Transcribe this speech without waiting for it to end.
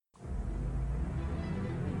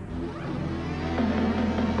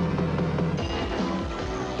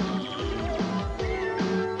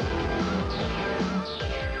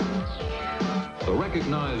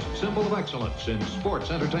symbol of excellence in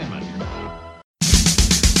sports entertainment.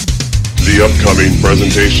 The upcoming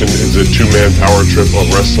presentation is a two-man power trip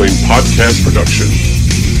of wrestling podcast production.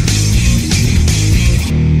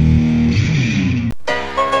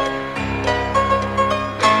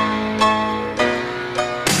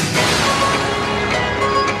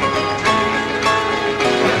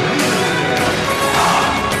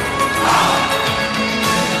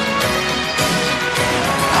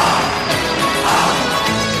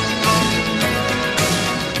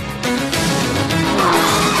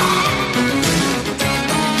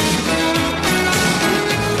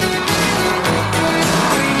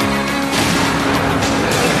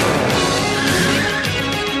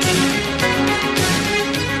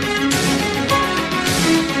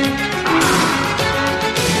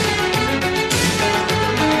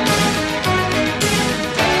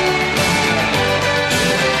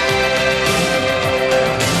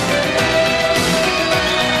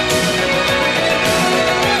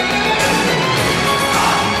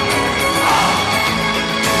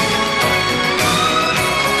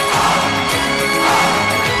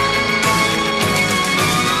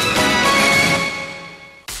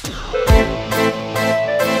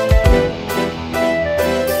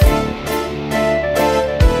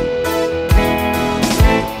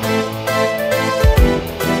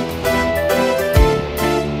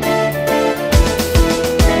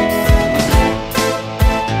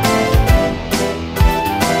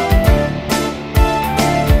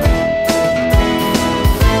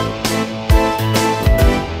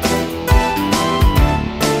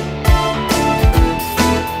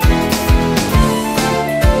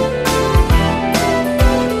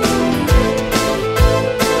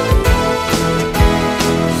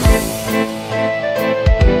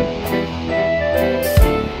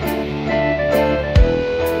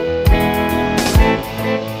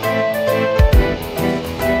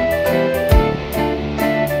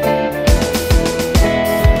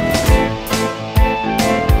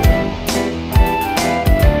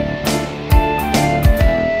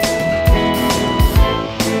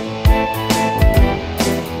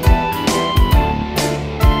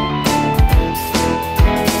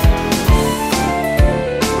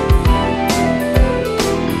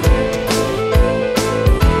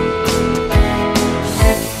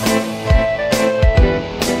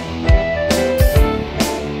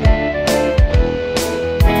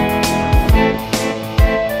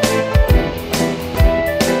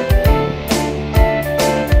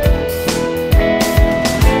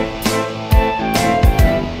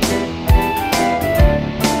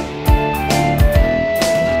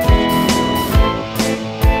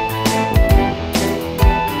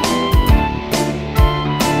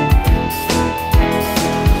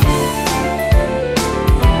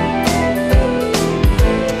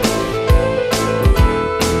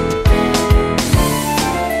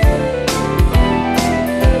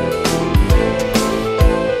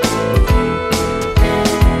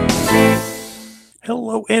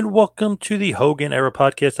 And welcome to the Hogan Era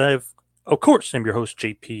Podcast. Of course, I'm your host,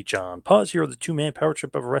 JP John Paz, here of the two-man power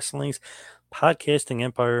trip of wrestling's podcasting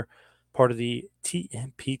empire, part of the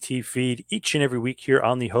TMPT feed each and every week here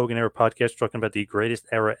on the Hogan Era Podcast, talking about the greatest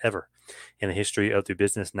era ever in the history of the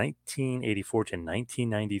business, 1984 to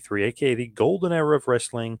 1993, a.k.a. the golden era of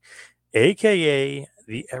wrestling, a.k.a.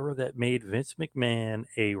 the era that made Vince McMahon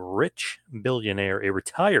a rich billionaire, a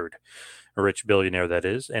retired rich billionaire, that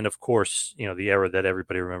is. And of course, you know, the era that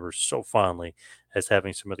everybody remembers so fondly as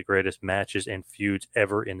having some of the greatest matches and feuds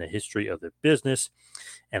ever in the history of the business.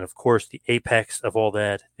 And of course, the apex of all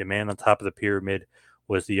that, the man on top of the pyramid,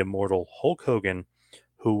 was the immortal Hulk Hogan,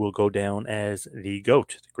 who will go down as the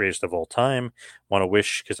GOAT, the greatest of all time. Want to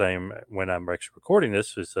wish, because when I'm actually recording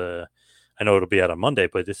this, I know it'll be out on Monday,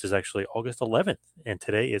 but this is actually August 11th, and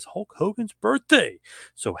today is Hulk Hogan's birthday.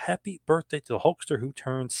 So happy birthday to the Hulkster, who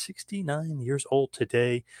turned 69 years old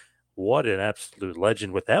today. What an absolute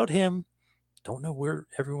legend. Without him, don't know where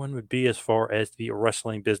everyone would be as far as the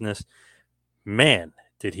wrestling business. Man,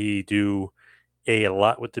 did he do a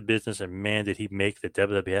lot with the business, and man, did he make the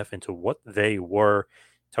WWF into what they were.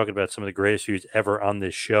 Talking about some of the greatest feuds ever on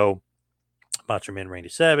this show. Macho Man Randy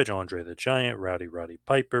Savage, Andre the Giant, Rowdy Roddy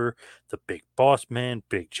Piper, the Big Boss Man,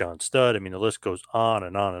 Big John Studd. I mean, the list goes on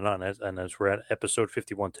and on and on. As we're at episode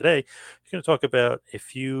 51 today, we're going to talk about a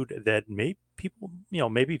feud that maybe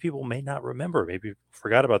people may not remember, maybe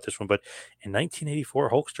forgot about this one. But in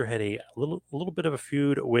 1984, Hulkster had a little bit of a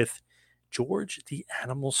feud with George the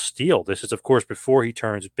Animal Steele. This is, of course, before he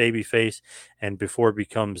turns babyface and before it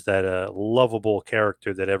becomes that lovable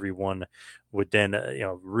character that everyone would then,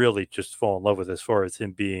 really just fall in love with as far as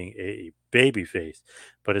him being a babyface.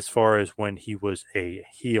 But as far as when he was a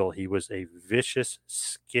heel, he was a vicious,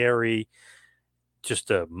 scary,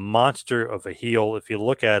 just a monster of a heel. If you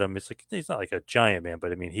look at him, it's like he's not like a giant man,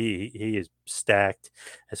 but I mean he is stacked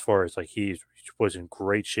as far as like he was in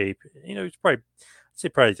great shape. He's probably I'd say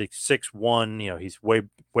probably like 6'1". He's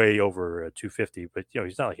way over 250, but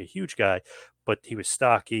he's not like a huge guy, but he was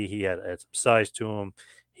stocky. He had some size to him.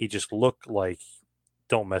 He just looked like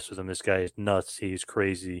don't mess with him. This guy is nuts. He's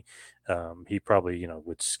crazy. He probably,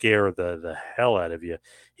 would scare the hell out of you.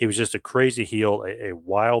 He was just a crazy heel, a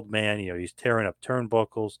wild man. He's tearing up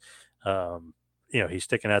turnbuckles. He's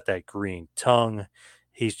sticking out that green tongue.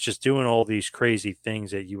 He's just doing all these crazy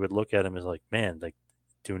things that you would look at him as like, man, like,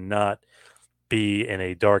 do not be in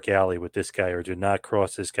a dark alley with this guy, or do not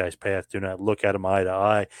cross this guy's path. Do not look at him eye to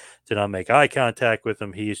eye. Do not make eye contact with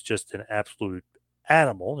him. He's just an absolute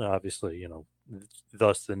animal. And obviously,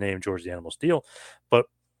 thus the name George the Animal Steele. But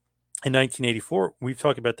in 1984, we've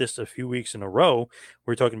talked about this a few weeks in a row.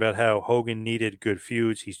 We're talking about how Hogan needed good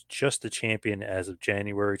feuds. He's just the champion as of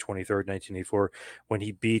January 23rd, 1984, when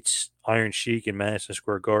he beats Iron Sheik in Madison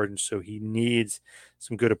Square Garden. So he needs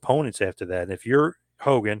some good opponents after that. And if you're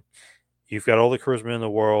Hogan, you've got all the charisma in the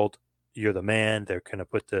world. You're the man. They're going to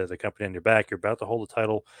put the company on your back. You're about to hold the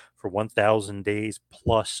title for 1,000 days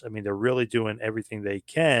plus. I mean, they're really doing everything they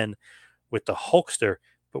can with the Hulkster.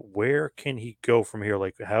 But where can he go from here?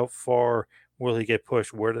 Like, how far will he get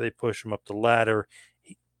pushed? Where do they push him up the ladder?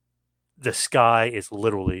 The sky is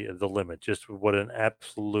literally the limit. Just what an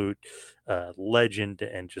absolute legend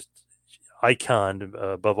and just icon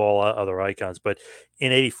above all other icons. But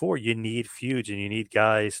in 84, you need feuds and you need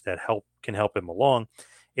guys that can help him along.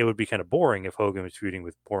 It would be kind of boring if Hogan was feuding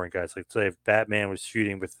with boring guys. Like, say, if Batman was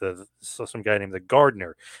feuding with some guy named the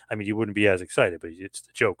Gardener. I mean, you wouldn't be as excited, but it's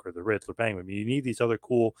the Joker, the Riddler, Penguin. I mean, you need these other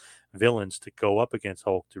cool villains to go up against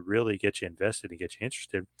Hulk to really get you invested and get you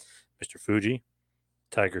interested. Mr. Fuji,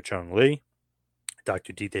 Tiger Chung Lee,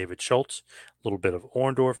 Dr. D. David Schultz, a little bit of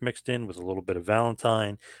Orndorff mixed in with a little bit of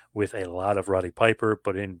Valentine, with a lot of Roddy Piper.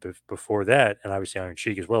 But before that, and obviously Iron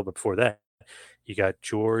Sheik as well, but before that, you got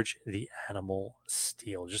George the Animal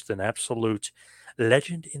Steele, just an absolute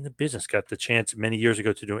legend in the business. Got the chance many years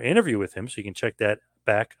ago to do an interview with him, so you can check that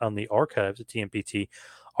back on the archives, the TMPT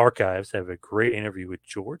archives. I have a great interview with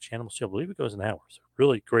George Animal Steele. I believe it goes an hour. So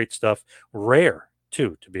really great stuff. Rare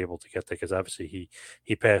too to be able to get that, because obviously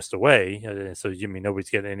he passed away, so nobody's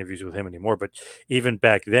getting interviews with him anymore. But even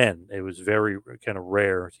back then, it was very kind of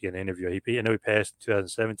rare to get an interview. I know he passed in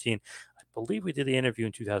 2017. I believe we did the interview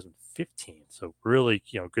in 2015. So really,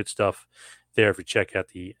 good stuff there if you check out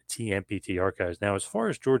the TMPT archives. Now, as far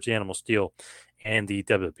as George the Animal Steele and the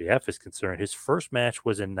WWF is concerned, his first match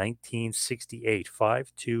was in 1968, 5-2,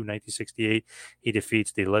 1968. He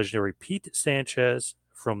defeats the legendary Pete Sanchez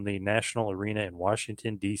from the National Arena in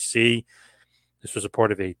Washington, D.C. This was a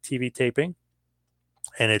part of a TV taping.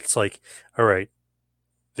 And it's like, all right,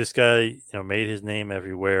 this guy, made his name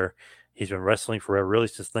everywhere. He's been wrestling forever, really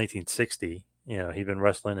since 1960. He's been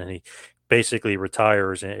wrestling, and he basically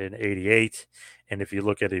retires in 88. And if you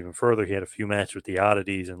look at it even further, he had a few matches with the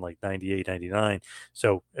Oddities in like 98, 99.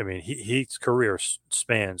 So, I mean, his career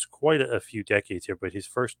spans quite a few decades here, but his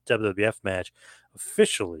first WWF match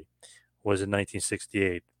officially was in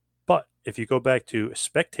 1968. But if you go back to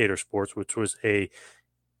Spectator Sports, which was a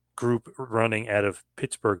group running out of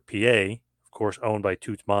Pittsburgh, PA, of course, owned by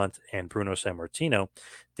Toots Mondt and Bruno Sammartino,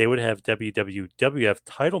 they would have WWF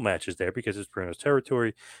title matches there because it's Bruno's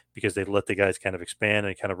territory, because they let the guys kind of expand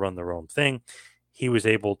and kind of run their own thing. He was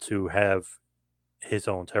able to have his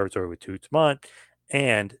own territory with Toots Mondt,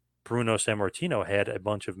 and Bruno Sammartino had a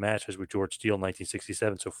bunch of matches with George Steele in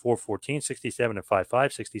 1967. So 4-14-67 and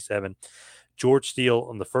 5-5-67. George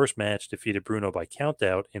Steele in the first match defeated Bruno by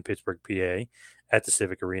countout in Pittsburgh, PA at the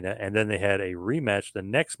Civic Arena. And then they had a rematch the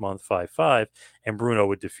next month, 5-5, and Bruno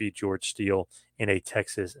would defeat George Steele in a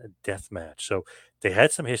Texas death match. So they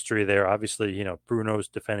had some history there. Obviously, Bruno's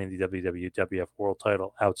defending the WWF World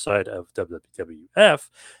title outside of WWF,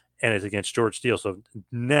 and it's against George Steele. So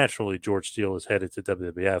naturally, George Steele is headed to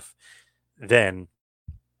WWF then,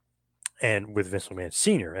 and with Vince McMahon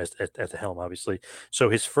Sr. at the helm, obviously.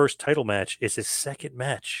 So his first title match is his second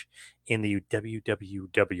match in the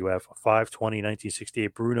WWF.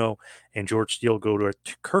 5/20/1968. Bruno and George Steele go to a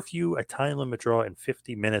curfew, a time limit draw in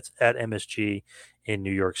 50 minutes at MSG in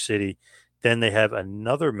New York City. Then they have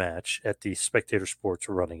another match at the Spectator Sports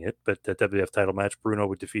running it, but the WWF title match, Bruno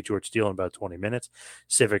would defeat George Steele in about 20 minutes.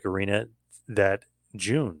 Civic Arena, that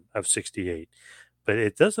June of 68. But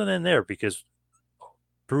it doesn't end there because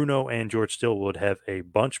Bruno and George Steele would have a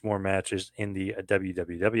bunch more matches in the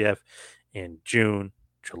WWF in June,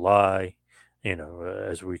 July,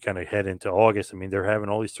 as we kind of head into August. I mean, they're having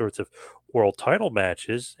all these sorts of world title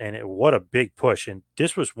matches, and what a big push. And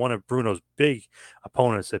this was one of Bruno's big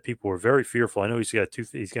opponents that people were very fearful. I know he's going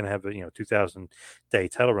to have a 2,000-day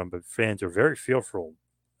title run, but fans are very fearful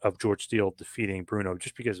of George Steele defeating Bruno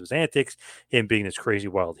just because of his antics, him being this crazy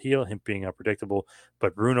wild heel, him being unpredictable.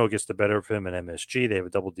 But Bruno gets the better of him at MSG. They have a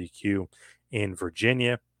double DQ in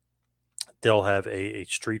Virginia. They'll have a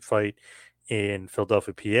street fight in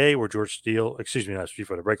Philadelphia, PA, where George Steele, excuse me, not street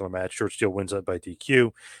fight, a regular match. George Steele wins it by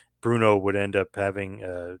DQ. Bruno would end up having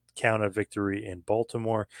a counter victory in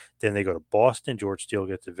Baltimore. Then they go to Boston. George Steele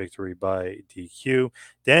gets the victory by DQ.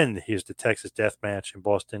 Then here's the Texas Death Match in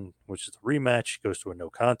Boston, which is the rematch. Goes to a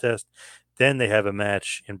no contest. Then they have a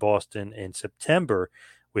match in Boston in September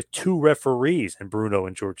with two referees, and Bruno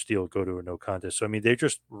and George Steele go to a no contest. So, I mean, they're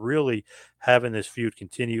just really having this feud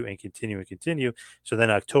continue and continue and continue. So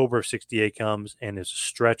then October of 68 comes, and there's a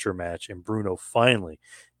stretcher match, and Bruno finally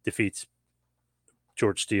defeats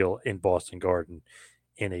George Steele in Boston Garden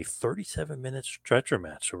in a 37-minute stretcher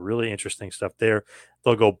match. So really interesting stuff there.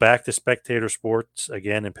 They'll go back to Spectator Sports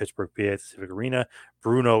again in Pittsburgh, PA at the Civic Arena.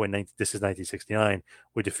 Bruno, this is 1969,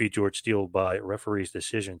 would defeat George Steele by referee's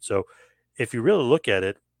decision. So if you really look at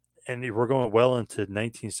it, and we're going well into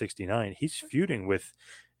 1969, he's feuding with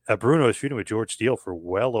Bruno is feuding with George Steele for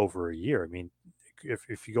well over a year. I mean,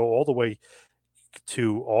 if you go all the way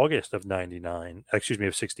to August of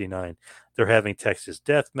 69, they're having Texas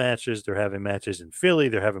death matches. They're having matches in Philly.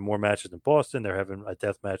 They're having more matches in Boston. They're having a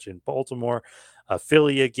death match in Baltimore,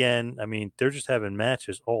 Philly again. I mean, they're just having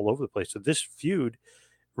matches all over the place. So this feud,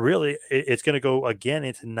 really, it's going to go again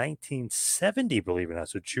into 1970, believe it or not.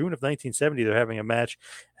 So June of 1970, they're having a match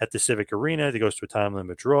at the Civic Arena. It goes to a time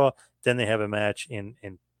limit draw. Then they have a match in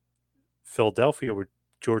Philadelphia where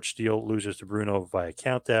George Steele loses to Bruno via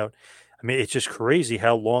countout. I mean, it's just crazy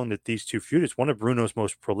how long that these two feud. It's one of Bruno's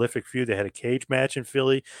most prolific feud. They had a cage match in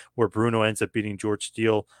Philly where Bruno ends up beating George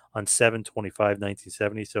Steele on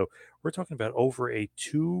 7/25/1970. So we're talking about over a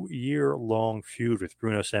 2-year-long feud with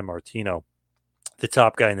Bruno Sammartino, the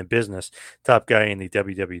top guy in the business, top guy in the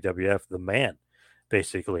WWF, the man,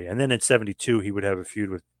 basically. And then in 72, he would have a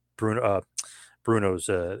feud with Bruno's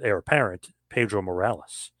heir apparent, Pedro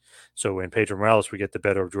Morales. So in Pedro Morales, we get the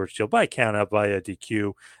better of George Steele by count out via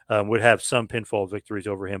DQ. Would have some pinfall victories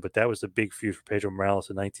over him, but that was the big feud for Pedro Morales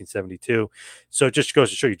in 1972. So it just goes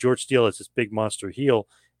to show you, George Steele as this big monster heel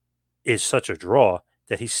is such a draw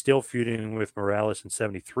that he's still feuding with Morales in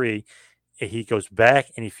 73. He goes back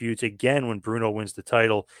and he feuds again when Bruno wins the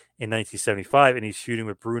title in 1975, and he's feuding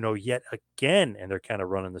with Bruno yet again, and they're kind of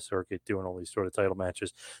running the circuit, doing all these sort of title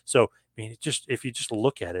matches. So, I mean, if you just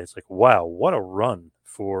look at it, it's like, wow, what a run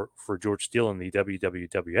for George Steele in the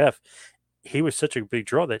WWF. He was such a big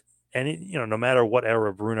draw that, and no matter what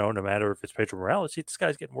era Bruno, no matter if it's Pedro Morales, this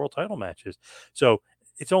guy's getting world title matches. So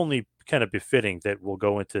it's only kind of befitting that we'll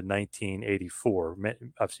go into 1984,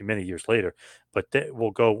 obviously many years later, but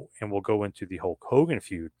we'll go into the Hulk Hogan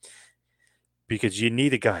feud, because you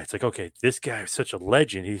need a guy. It's like, okay, this guy is such a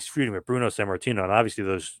legend. He's feuding with Bruno Sammartino, and obviously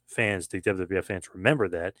those fans, the WWF fans, remember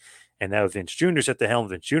that. And now Vince Jr.'s at the helm.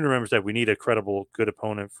 Vince Jr. remembers that we need a credible, good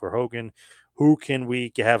opponent for Hogan. Who can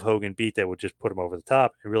we have Hogan beat that would just put him over the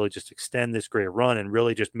top and really just extend this great run and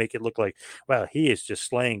really just make it look like, wow, he is just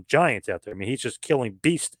slaying giants out there. I mean, he's just killing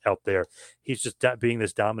beasts out there. He's just being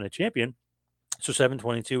this dominant champion. So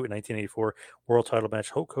 7/22 in 1984, world title match.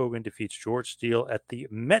 Hulk Hogan defeats George Steele at the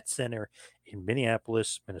Met Center in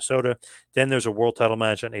Minneapolis, Minnesota. Then there's a world title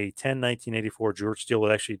match on 8/10, 1984. George Steele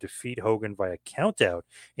would actually defeat Hogan via countout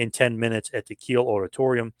in 10 minutes at the Kiel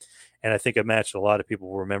Auditorium. And I think a match that a lot of people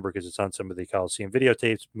will remember because it's on some of the Coliseum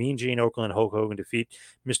videotapes. Mean Gene Okerlund, Hulk Hogan defeat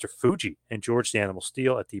Mr. Fuji and George the Animal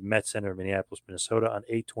Steele at the Met Center in Minneapolis, Minnesota on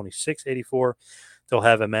 8/26/84. They'll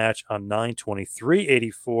have a match on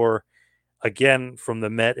 9/23/84. Again, from the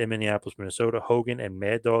Met in Minneapolis, Minnesota, Hogan and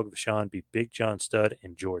Mad Dog Vachon beat Big John Studd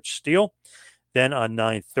and George Steele. Then on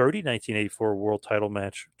 9/30/1984, world title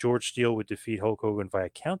match, George Steele would defeat Hulk Hogan via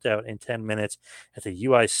countout in 10 minutes at the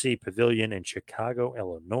UIC Pavilion in Chicago,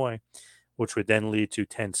 Illinois, which would then lead to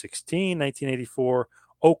 10/16/1984,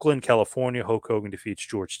 Oakland, California. Hulk Hogan defeats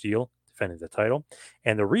George Steele, defending the title.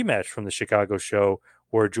 And the rematch from the Chicago show,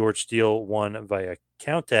 where George Steele won via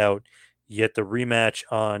countout. Yet the rematch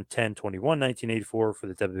on 10/21/1984 for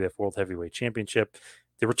the WWF World Heavyweight Championship.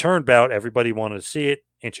 The return bout, everybody wanted to see it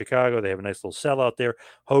in Chicago. They have a nice little sellout there.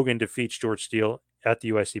 Hogan defeats George Steele at the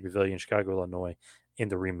UIC Pavilion, Chicago, Illinois, in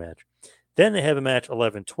the rematch. Then they have a match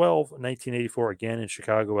 11-12, 1984, again in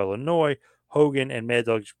Chicago, Illinois. Hogan and Mad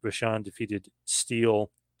Dog Vachon defeated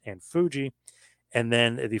Steele and Fuji. And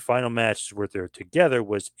then the final match where they're together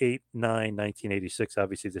was 8-9, 1986.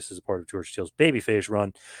 Obviously, this is a part of George Steele's babyface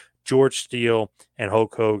run. George Steele and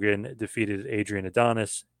Hulk Hogan defeated Adrian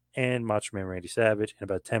Adonis and Macho Man Randy Savage in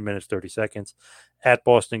about 10 minutes, 30 seconds at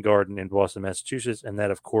Boston Garden in Boston, Massachusetts. And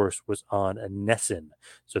that, of course, was on NESN.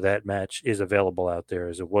 So that match is available out there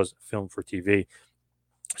as it was filmed for TV.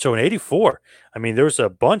 So in 84, I mean, there's a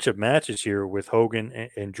bunch of matches here with Hogan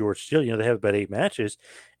and George Steele. You know, they have about 8 matches,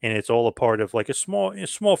 and it's all a part of like a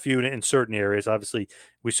small feud in certain areas. Obviously,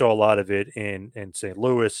 we saw a lot of it in St.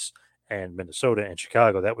 Louis and Minnesota and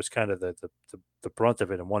Chicago. That was kind of the brunt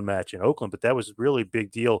of it in one match in Oakland, but that was a really big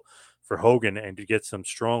deal for Hogan, and to get some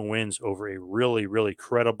strong wins over a really, really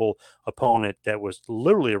credible opponent that was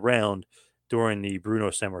literally around during the Bruno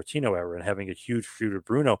Sammartino era and having a huge feud with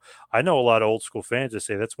Bruno. I know a lot of old school fans that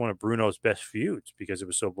say that's one of Bruno's best feuds because it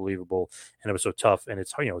was so believable and it was so tough, and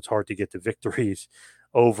it's hard to get the victories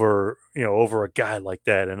over a guy like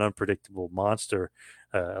that, an unpredictable monster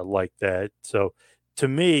like that. So to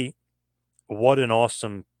me, what an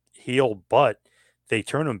awesome heel, but they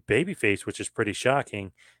turn him babyface, which is pretty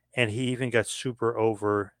shocking, and he even got super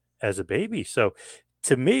over as a baby. So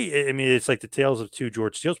to me, I mean, it's like the tales of two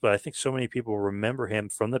George Steeles, but I think so many people remember him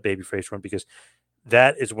from the babyface run because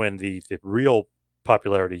that is when the real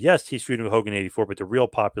popularity. Yes, he's feuding with Hogan in 84, but the real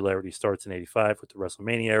popularity starts in 85 with the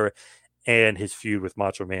WrestleMania era and his feud with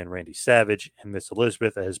Macho Man Randy Savage and Miss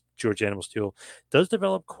Elizabeth, as George Animal Steele does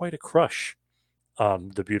develop quite a crush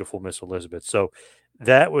on the beautiful Miss Elizabeth. So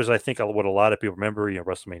that was, I think, what a lot of people remember.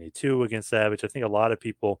 WrestleMania 2 against Savage. I think a lot of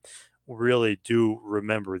people really do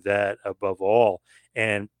remember that above all.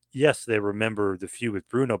 And yes, they remember the feud with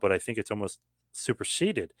Bruno, but I think it's almost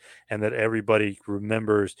superseded, and that everybody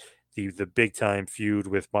remembers the big time feud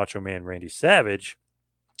with Macho Man Randy Savage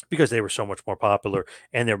because they were so much more popular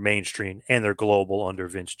and they're mainstream and they're global under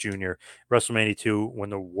Vince Jr. WrestleMania 2,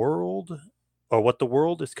 what the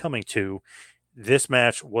world is coming to. This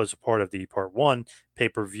match was a part of the part 1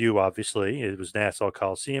 pay-per-view. Obviously, it was Nassau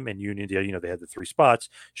Coliseum and Uniondale. They had the 3 spots: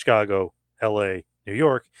 Chicago, LA, New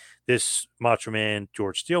York. This Macho Man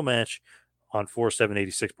George Steele match on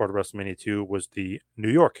 4/7/86, part of WrestleMania 2, was the New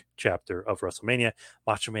York chapter of WrestleMania.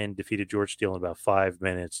 Macho Man defeated George Steele in about 5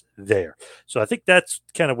 minutes there. So I think that's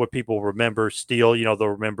kind of what people remember. Steele, they'll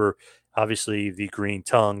remember obviously the green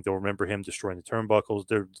tongue. They'll remember him destroying the turnbuckles.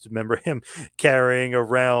 They'll remember him carrying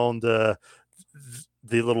around the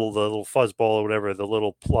little fuzzball or whatever, the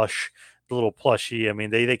little plushie. I mean,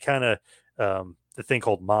 they kind of the thing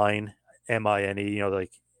called Mine, MINE.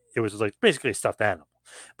 Like it was like basically a stuffed animal,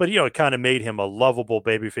 but it kind of made him a lovable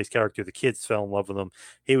babyface character. The kids fell in love with him.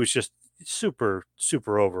 He was just super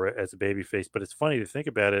over as a babyface. But it's funny to think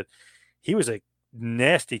about it. He was a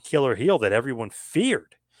nasty killer heel that everyone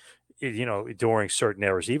feared, during certain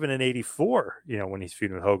eras, even in 84, when he's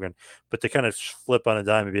feuding with Hogan. But to kind of flip on a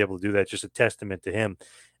dime and be able to do that, just a testament to him.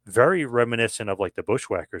 Very reminiscent of like the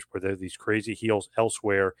Bushwhackers, where they're these crazy heels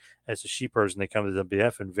elsewhere as the sheepherds, and they come to the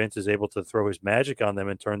WWF, and Vince is able to throw his magic on them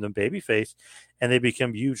and turn them babyface, and they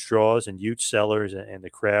become huge draws and huge sellers, and the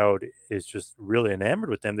crowd is just really enamored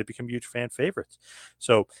with them. They become huge fan favorites.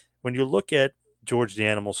 So when you look at George the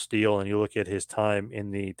Animal Steele and you look at his time in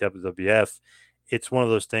the WWF, it's one of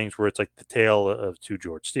those things where it's like the tale of two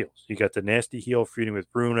George Steeles. You got the nasty heel feuding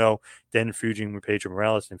with Bruno, then feuding with Pedro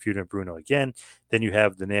Morales, and feuding with Bruno again. Then you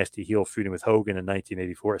have the nasty heel feuding with Hogan in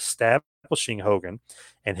 1984, establishing Hogan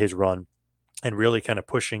and his run, and really kind of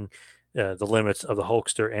pushing the limits of the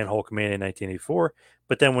Hulkster and Hulkman in 1984.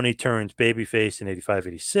 But then when he turns babyface in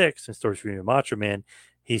 85-86 and starts feuding with Macho Man,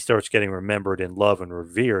 he starts getting remembered and loved and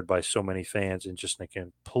revered by so many fans in just a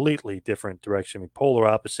completely different direction. I mean, polar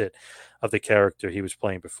opposite of the character he was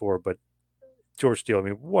playing before. But George Steele, I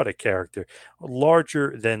mean, what a character.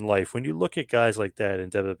 Larger than life. When you look at guys like that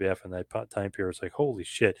in WWF in that time period, it's like, holy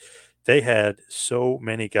shit. They had so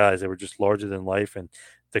many guys that were just larger than life, and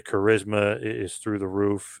the charisma is through the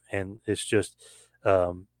roof. And it's just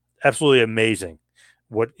absolutely amazing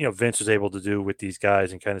what Vince was able to do with these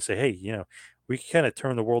guys and kind of say, hey, we can kind of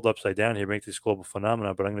turn the world upside down here, make this global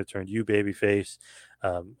phenomenon, but I'm going to turn you babyface.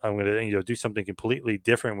 I'm going to do something completely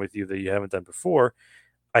different with you that you haven't done before.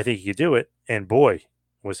 I think he could do it. And boy,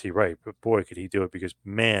 was he right. But boy, could he do it, because,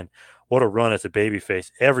 man, what a run as a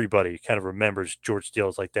babyface. Everybody kind of remembers George Steele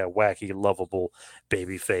as like that wacky, lovable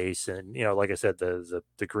babyface. And, like I said, the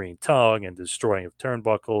green tongue and the destroying of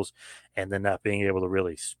turnbuckles and then not being able to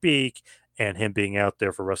really speak. and him being out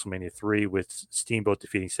there for WrestleMania 3 with Steamboat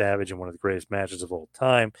defeating Savage in one of the greatest matches of all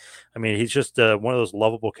time. I mean, he's just one of those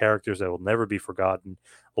lovable characters that will never be forgotten.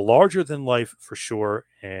 Larger than life for sure,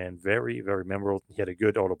 and very, very memorable. He had a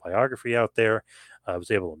good autobiography out there. I was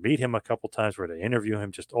able to meet him a couple times where to interview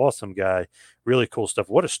him. Just awesome guy. Really cool stuff.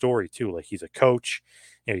 What a story, too. Like, he's a coach,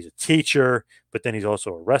 he's a teacher, but then he's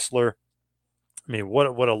also a wrestler. I mean, what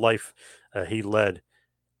a life he led.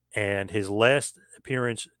 And his last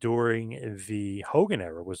appearance during the Hogan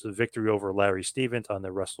era was the victory over Larry Stevens on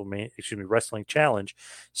the Wrestling Challenge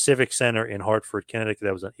Civic Center in Hartford, Connecticut.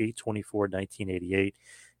 That was on 8/24/1988.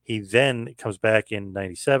 He then comes back in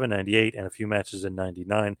 97, 98, and a few matches in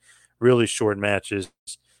 99. Really short matches.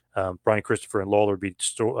 Brian Christopher and Lawler beat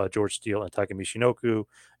George Steele and Taka Michinoku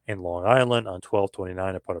in Long Island on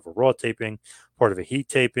 12/29, a part of a Raw taping, part of a Heat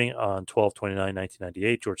taping on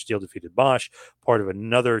 12/29/1998. George Steele defeated Bosch, part of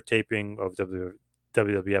another taping of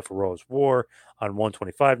WWF Raw's War on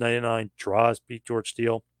 1/25/99. Droz beat George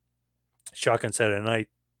Steele. Shotgun Saturday Night,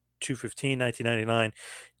 2/15/1999.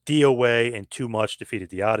 DOA and Too Much defeated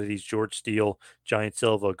the Oddities, George Steele, Giant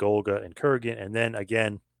Silva, Golga, and Kurgan. And then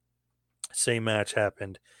again, same match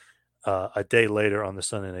happened a day later on the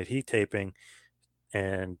Sunday Night Heat taping,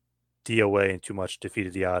 and DOA and Too Much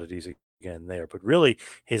defeated the Oddities again there. But really,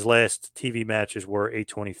 his last TV matches were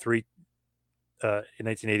 8/23 in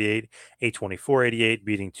 1988, 8/24/88,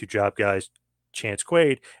 beating two job guys, Chance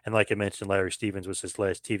Quaid, and like I mentioned, Larry Stevens was his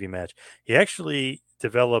last TV match. He actually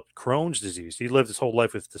developed Crohn's disease. He lived his whole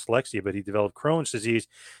life with dyslexia, but he developed Crohn's disease,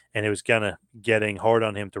 and it was kind of getting hard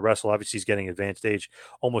on him to wrestle. Obviously, he's getting advanced age,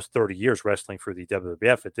 almost 30 years wrestling for the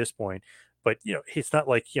WWF at this point. But, it's not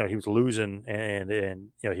like, he was losing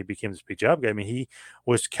and he became this big job guy. I mean, he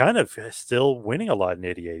was kind of still winning a lot in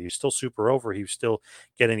 88. He was still super over. He was still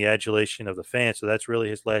getting the adulation of the fans. So that's really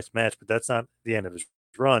his last match, but that's not the end of his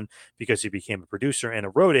run, because he became a producer and a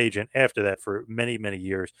road agent after that for many, many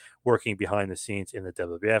years, working behind the scenes in the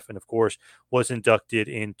WWF, and of course was inducted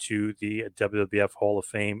into the WWF Hall of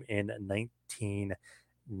Fame in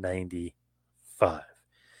 1995.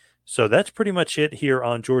 So that's pretty much it here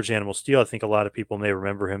on George Animal Steele. I think a lot of people may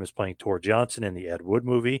remember him as playing Tor Johnson in the Ed Wood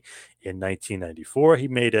movie in 1994. He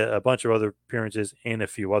made a bunch of other appearances in a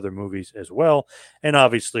few other movies as well, and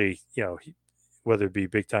obviously, whether it be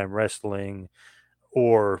Big Time Wrestling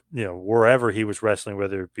or, wherever he was wrestling,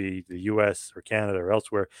 whether it be the U.S. or Canada or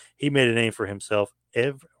elsewhere, he made a name for himself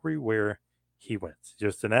everywhere he went.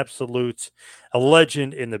 Just an absolute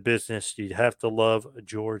legend in the business. You'd have to love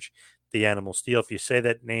George the Animal Steele. If you say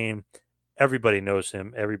that name, everybody knows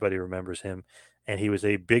him, everybody remembers him, and he was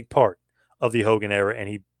a big part of the Hogan era, and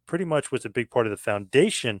he pretty much was a big part of the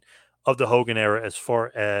foundation of the Hogan era as far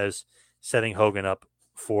as setting Hogan up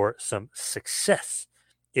for some success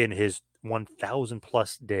in his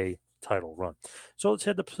 1,000-plus day title run. So let's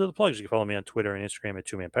head to the plugs. You can follow me on Twitter and Instagram at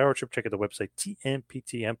 2Man Power Trip. Check out the website,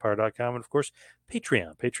 tmptempire.com. And, of course,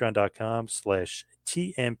 Patreon,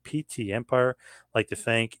 patreon.com/tmptempire. I'd like to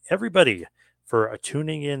thank everybody for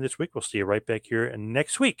tuning in this week. We'll see you right back here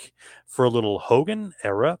next week for a little Hogan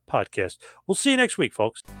Era podcast. We'll see you next week,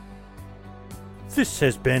 folks. This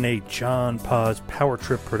has been a John Paz Power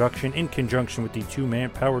Trip production in conjunction with the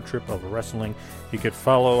 2Man Power Trip of Wrestling. You could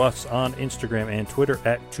follow us on Instagram and Twitter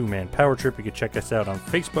at 2Man Power Trip. You could check us out on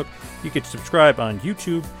Facebook. You could subscribe on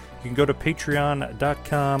YouTube. You can go to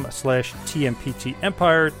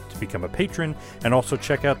patreon.com/TMPTempire to become a patron, and also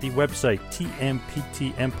check out the website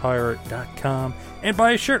tmptempire.com and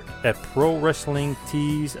buy a shirt at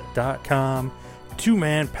prowrestlingtees.com.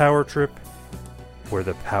 2Man Power Trip, where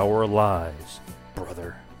the power lies,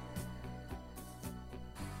 brother.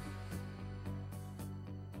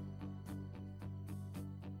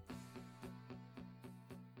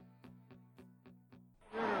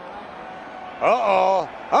 Uh-oh,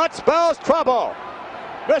 that spells trouble.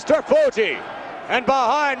 Mr. Fuji, and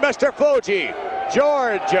behind Mr. Fuji,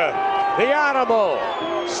 George the Animal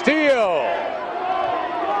Steele.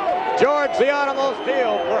 George the Animal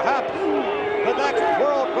Steele, perhaps the next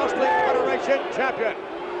World Wrestling Federation champion.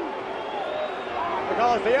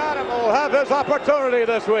 Because the Animal will have his opportunity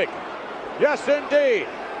this week. Yes, indeed.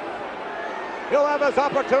 He'll have his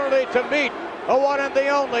opportunity to meet the one and the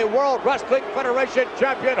only World Wrestling Federation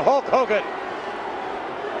champion, Hulk Hogan.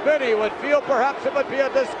 Many would feel perhaps it would be a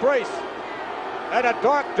disgrace and a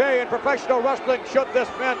dark day in professional wrestling should this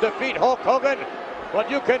man defeat Hulk Hogan. But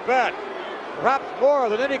you can bet, perhaps more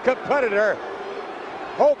than any competitor,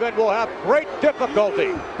 Hogan will have great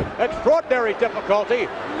difficulty, extraordinary difficulty,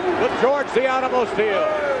 with George the Animal Steele.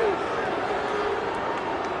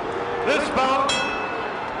 This bout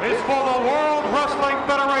is for the World Wrestling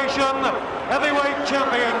Federation Heavyweight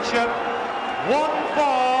Championship one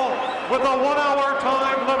fall with a 1 hour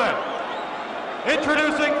time limit.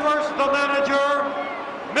 Introducing first the manager,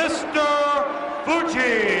 Mr.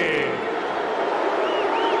 Fuji.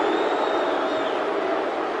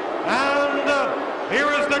 And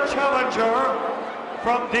here is the challenger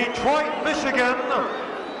from Detroit, Michigan,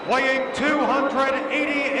 weighing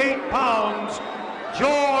 288 pounds,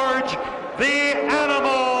 George the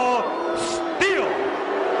Animal Steele.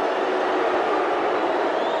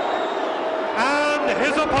 And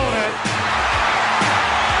his opponent,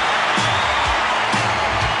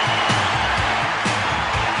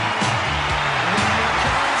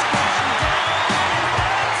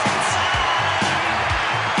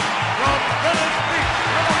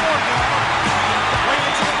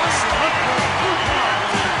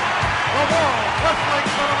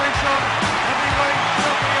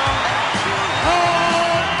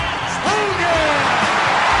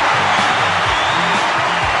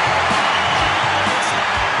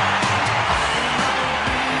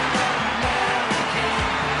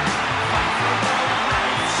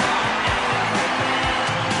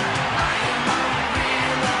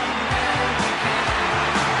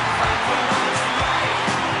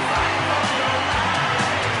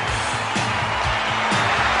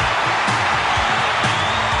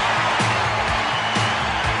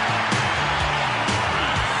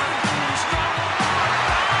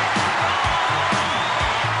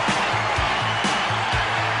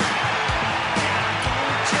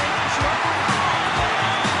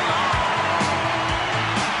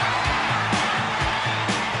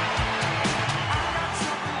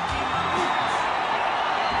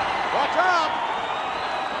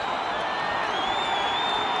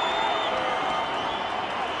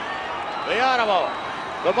 the Animal,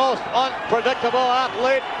 the most unpredictable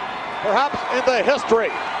athlete perhaps in the history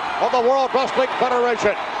of the World Wrestling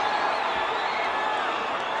Federation.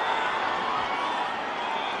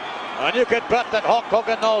 And you can bet that Hulk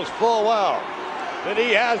Hogan knows full well that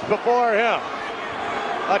he has before him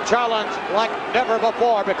a challenge like never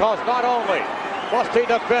before, because not only must he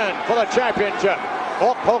defend for the championship,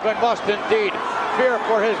 Hulk Hogan must indeed fear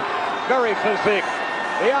for his very physique.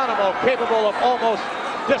 The Animal capable of almost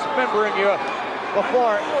dismembering you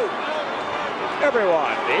before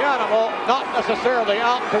everyone. The Animal not necessarily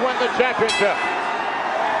out to win the championship.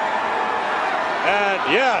 And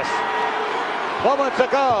yes, moments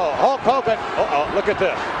ago, Hulk Hogan, look at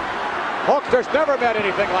this. Hulkster's never met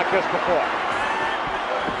anything like this before.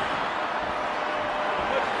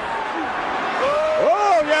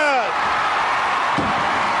 Oh, yes!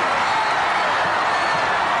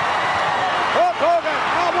 Hulk Hogan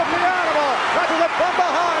out with the Animal. Catches it from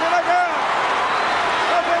behind and again.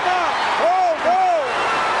 Does he not? Oh, no!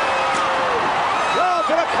 Down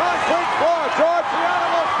to the concrete floor. George the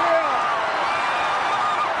Animal Steele.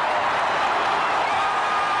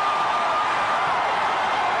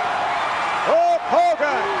 Hulk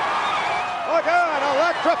Hogan again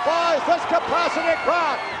electrifies this capacity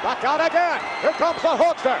crowd. Back out again. Here comes the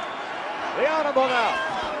Hulkster. The Animal now.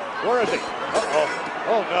 Where is he?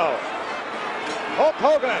 Oh no. Hulk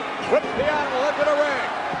Hogan whips the Animal into the ring.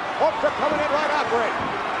 Hulkster coming in right after him.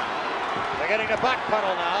 They're getting the back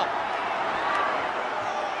pedal now.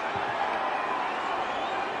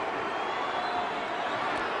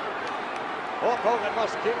 Hulk Hogan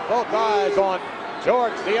must keep both eyes on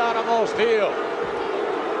George the Animal Steele.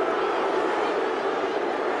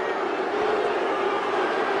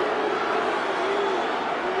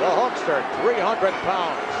 The Hulkster, 300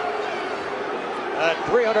 pounds. And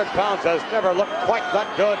 300 pounds has never looked quite that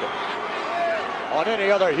good on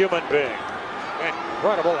any other human being.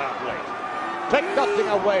 Incredible athlete. Take nothing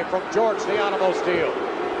away from George the Animal Steele.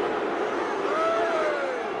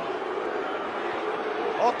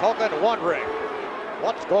 Hulk Hogan wondering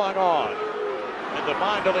what's going on in the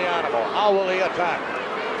mind of the Animal. How will he attack?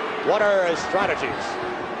 What are his strategies?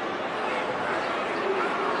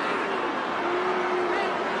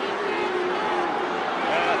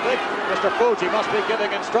 I think Mr. Fuji must be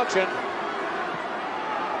giving instruction.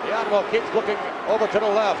 The Animal keeps looking over to the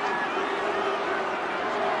left.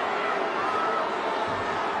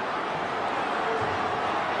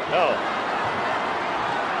 No.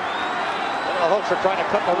 The Hulkster trying to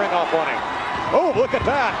cut the ring off on him. Oh, look at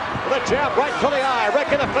that. With a jab right to the eye, right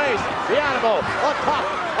in the face. The Animal on top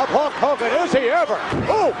of Hulk Hogan. Is he ever?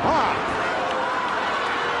 Oh, my.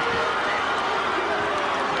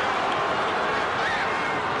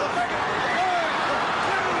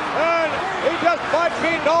 He just might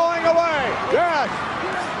be gnawing away. Yes.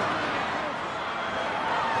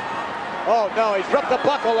 Oh, no, he's ripped the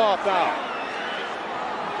buckle off now.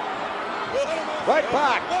 Right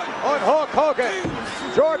back on Hulk Hogan.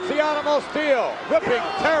 George the Animal Steele, ripping,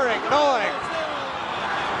 tearing, gnawing.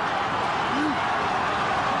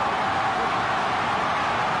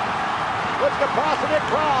 With the passionate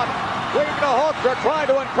crowd bringing the Hulkster, trying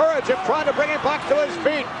to encourage him, trying to bring him back to his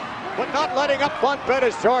feet, but not letting up one bit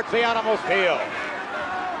is George the Animal Steele.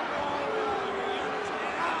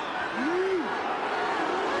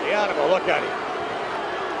 The Animal, look at him.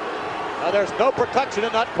 Now there's no protection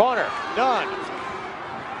in that corner, none.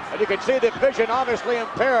 And you can see the vision obviously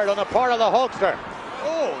impaired on the part of the Hulkster.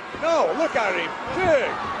 Oh no, look at him,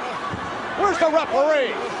 big. Where's the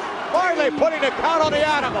referee? Why are they putting the count on the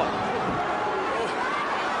Animal?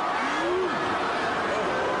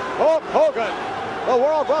 Hulk Hogan, the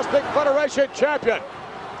World Wrestling Federation champion.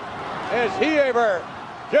 Is he ever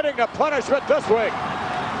getting the punishment this week?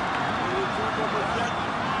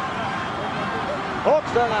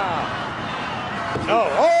 Hulkster now. No,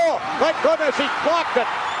 oh, thank goodness he blocked it.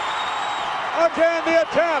 Again the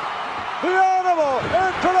attempt. The Animal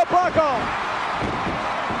into the buckle.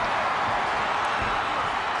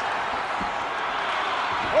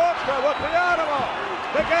 Hulkster with the Animal.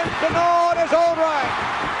 Begins to gnaw in his own right.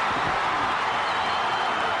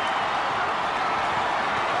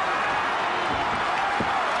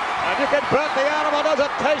 And you can bet the Animal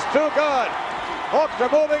doesn't taste too good.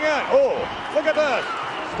 Hulkster moving in. Oh, look at this.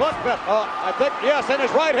 Split bit. I think, yes, in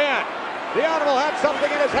his right hand. The Animal had something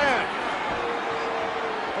in his hand.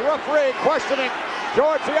 The referee questioning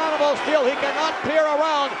George the Animal Steele. He cannot peer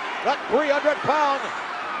around that 300-pound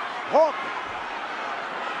Hulk.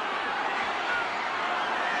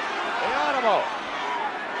 The Animal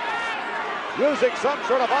using some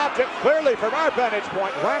sort of object, clearly from our vantage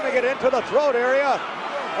point, ramming it into the throat area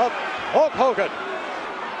of Hulk Hogan.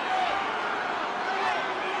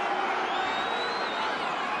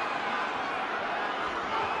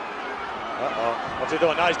 What's he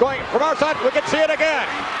doing now? He's going from our side. We can see it again.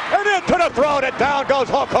 And into the throat, and down goes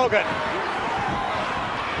Hulk Hogan.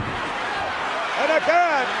 And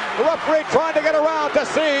again, the referee trying to get around to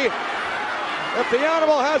see if the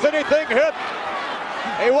Animal has anything hit.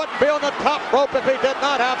 He wouldn't be on the top rope if he did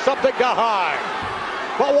not have something to hide.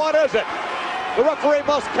 But what is it? The referee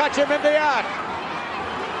must catch him in the act.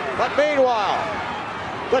 But meanwhile,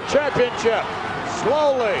 the championship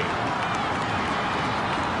slowly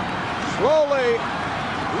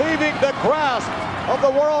leaving the grasp of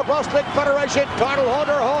the World Wrestling Federation title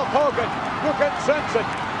holder Hulk Hogan. You can sense it.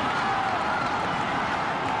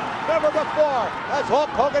 Never before has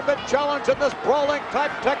Hulk Hogan been challenged in this brawling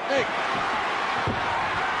type technique.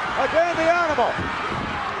 Again, the Animal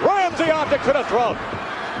rams the object to the throat.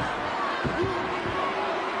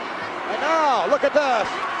 And now, look at this.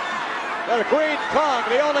 The green tongue,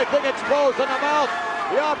 the only thing exposed in the mouth.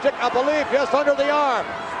 The object, I believe, just under the arm.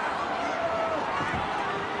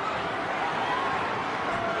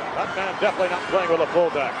 That man definitely not playing with a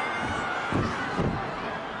full deck.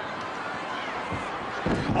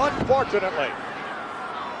 Unfortunately,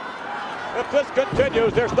 if this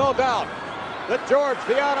continues, there's no doubt that George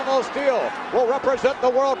the Animal Steele will represent the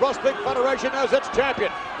World Wrestling Federation as its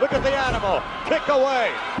champion. Look at the Animal, kick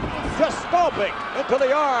away, just stomping into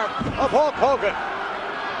the arm of Hulk Hogan.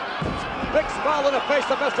 Big smile on the face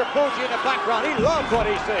of Mr. Fuji in the background. He loves what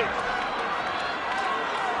he sees.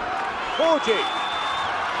 Fuji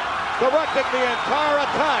directing the entire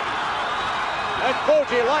attack. And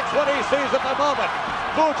Fuji likes what he sees at the moment.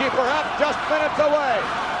 Fuji perhaps just minutes away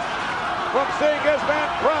from seeing his man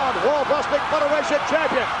crowned World Wrestling Federation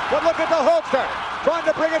champion. But look at the Hulkster trying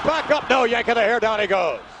to bring it back up. No, yanking the hair down he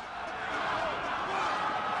goes.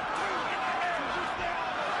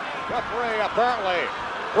 Referee apparently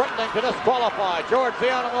threatening to disqualify George the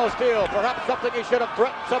Animal Steele. Perhaps something he should have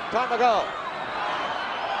threatened some time ago.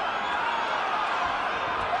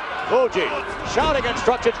 Fuji shouting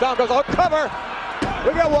instructions, down goes, oh, cover.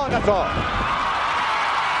 We get one, that's all.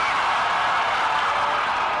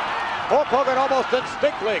 Hulk Hogan almost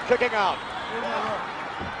instinctively kicking out.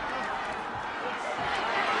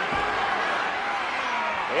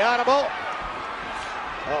 The Animal.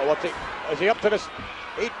 Oh, what's he? Is he up to this?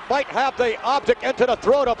 He might have the object into the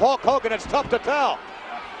throat of Hulk Hogan. It's tough to tell.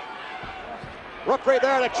 Referee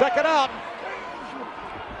there to check it out.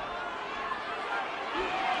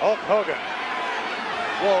 Hulk Hogan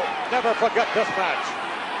will never forget this match.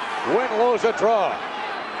 Win, lose, or draw.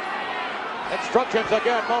 Instructions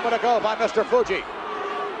again a moment ago by Mr. Fuji.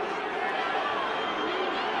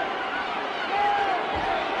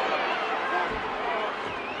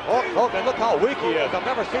 Hulk Hogan, look how weak he is. I've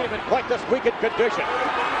never seen him in quite this weakened condition.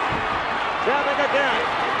 Jamming again.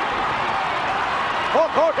 Hulk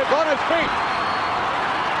Hogan's on his feet.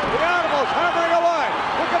 The animal's hammering away.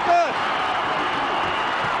 Look at this.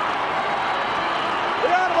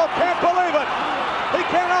 The animal can't believe it. He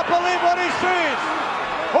cannot believe what he sees.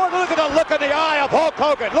 Oh, look at the look in the eye of Hulk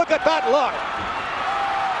Hogan. Look at that look.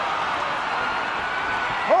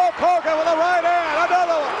 Hulk Hogan with the right hand.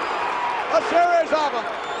 Another one. A series of them.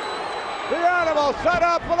 The animal set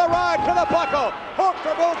up for the ride to the buckle.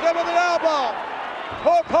 Hulkster moves in with the elbow.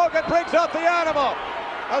 Hulk Hogan brings up the animal.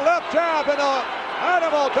 A left jab and the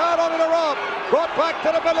animal down under the rope. Brought back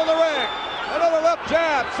to the middle of the ring. Another left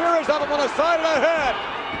jab. Series of them on the side of the head.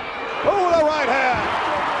 Ooh, the right hand.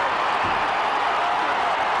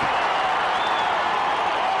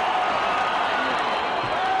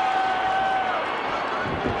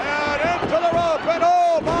 And into the rope. And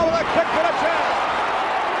oh, ball with a kick to the chest.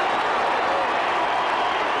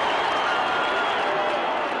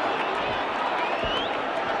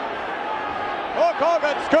 Hulk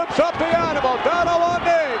Hogan scoops up the animal. Down on one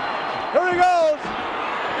knee. Here he goes.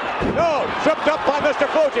 No, tripped up by Mr.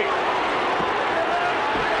 Fuji.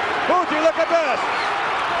 Fuji, look at this.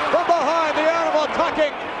 From behind, the animal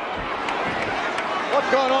attacking. What's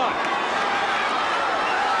going on?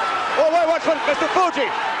 Oh, wait, what's Mr. Fuji?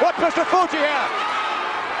 What's Mr. Fuji have?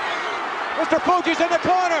 Mr. Fuji's in the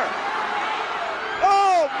corner.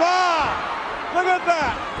 Oh, my. Look at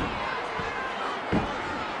that.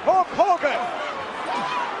 Hulk Hogan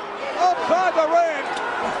outside the ring.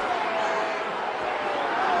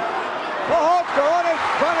 The Hulkster on it,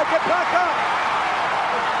 trying to get back up.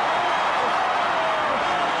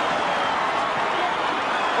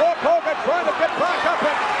 Hulk Hogan trying to get back up,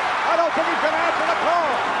 and I don't think he's going to answer the call.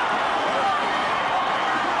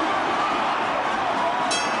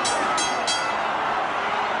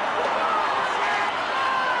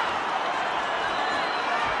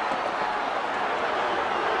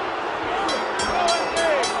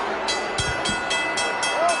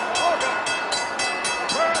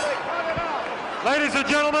 Ladies and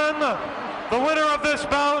gentlemen, the winner of this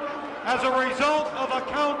bout, as a result of a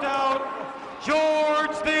count-out,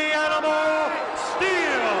 George the Animal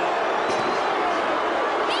Steele.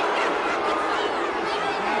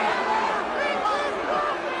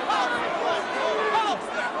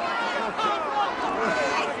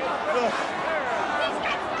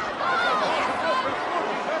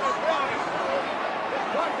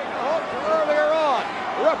 Earlier on,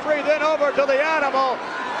 referee then over to the animal.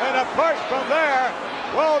 And apart from there,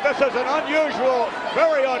 well, this is an unusual,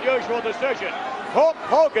 very unusual decision. Hulk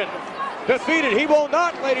Hogan defeated. He will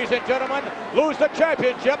not, ladies and gentlemen, lose the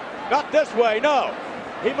championship. Not this way, no.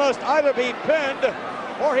 He must either be pinned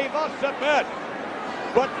or he must submit.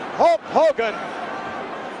 But Hulk Hogan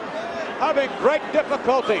having great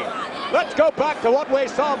difficulty. Let's go back to what we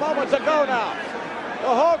saw moments ago now. The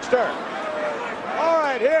Hulkster. All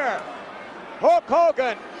right, here. Hulk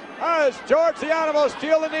Hogan has George the Animal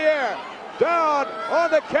Steele in the air. Down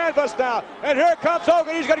on the canvas now. And here comes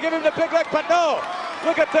Hogan. He's going to give him the big leg, but no.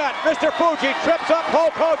 Look at that. Mr. Fuji trips up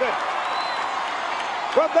Hulk Hogan.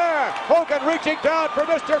 From there, Hogan reaching down for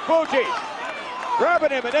Mr. Fuji.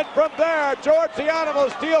 Grabbing him, and then from there, George the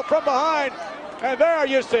Animal Steele from behind. And there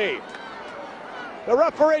you see the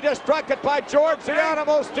referee distracted by George the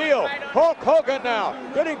Animal Steele. Hulk Hogan now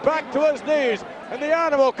getting back to his knees. And the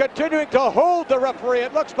animal continuing to hold the referee.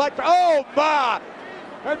 It looks like, oh my!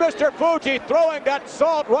 And Mr. Fuji throwing that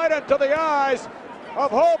salt right into the eyes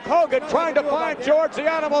of Hulk Hogan, trying to find George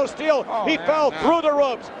the Animal Steele. He fell through the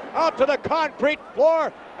ropes, out to the concrete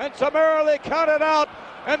floor, and summarily counted out.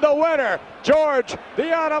 And the winner, George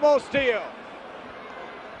the Animal Steele.